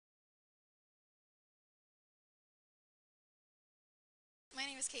My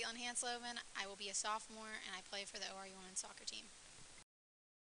name is Caitlyn Hanslovan. I will be a sophomore, and I play for the ORU women's soccer team.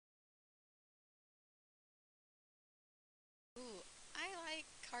 Ooh, I like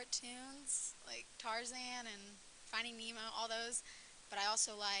cartoons like Tarzan and Finding Nemo, all those. But I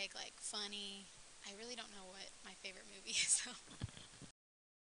also like funny. I really don't know what my favorite movie is. So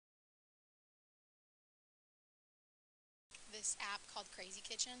this app called Crazy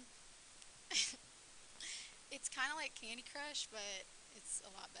Kitchen. It's kind of like Candy Crush, but it's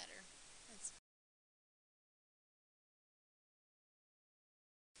a lot better. It's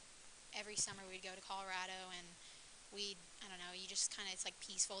every summer we'd go to Colorado and I don't know, you just kind of, it's like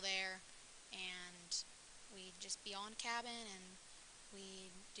peaceful there, and we'd just be all in a cabin, and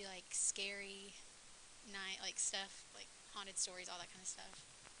we'd do like scary night, like stuff, like haunted stories, all that kind of stuff.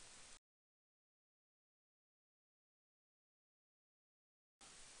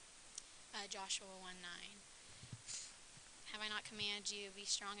 Joshua 1:9. Have I not commanded you, be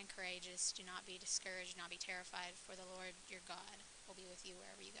strong and courageous, do not be discouraged, do not be terrified, for the Lord your God will be with you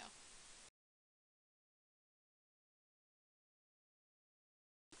wherever you go.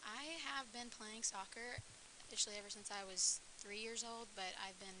 I have been playing soccer officially ever since I was 3 years old, but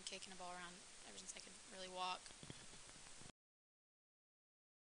I've been kicking a ball around ever since I could really walk.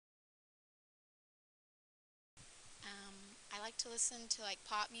 I like to listen to like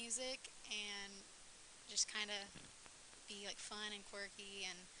pop music and just kind of be like fun and quirky,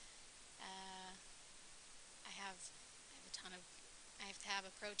 and uh, I have a ton of I have to have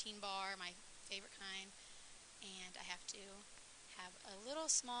a protein bar, my favorite kind, and I have to have a little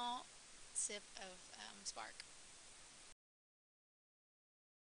small sip of Spark.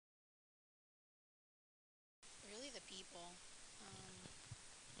 Really, the people,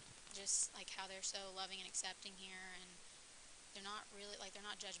 just like how they're so loving and accepting here, and they're not really like they're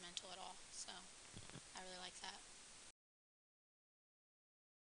not judgmental at all. So I really like that.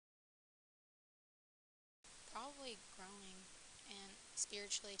 Probably growing, and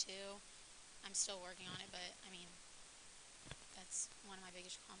spiritually too. I'm still working on it, but I mean, that's one of my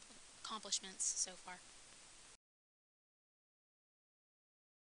biggest accomplishments so far.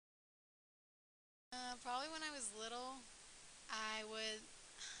 Probably when I was little, I would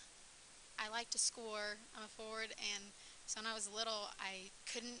I like to score. I'm a forward, and so when I was little, I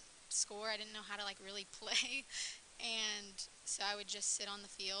couldn't score. I didn't know how to like really play, and so I would just sit on the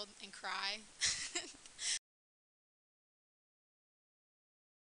field and cry.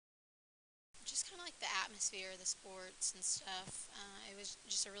 Just kind of like the atmosphere, the sports and stuff. It was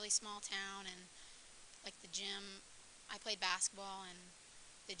just a really small town, and like the gym, I played basketball, and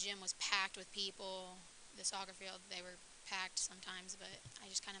the gym was packed with people. The soccer field, they were packed sometimes, but I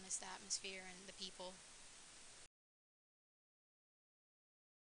just kind of miss the atmosphere and the people.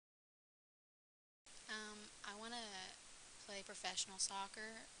 I want to play professional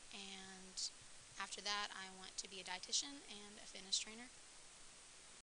soccer, and after that, I want to be a dietitian and a fitness trainer.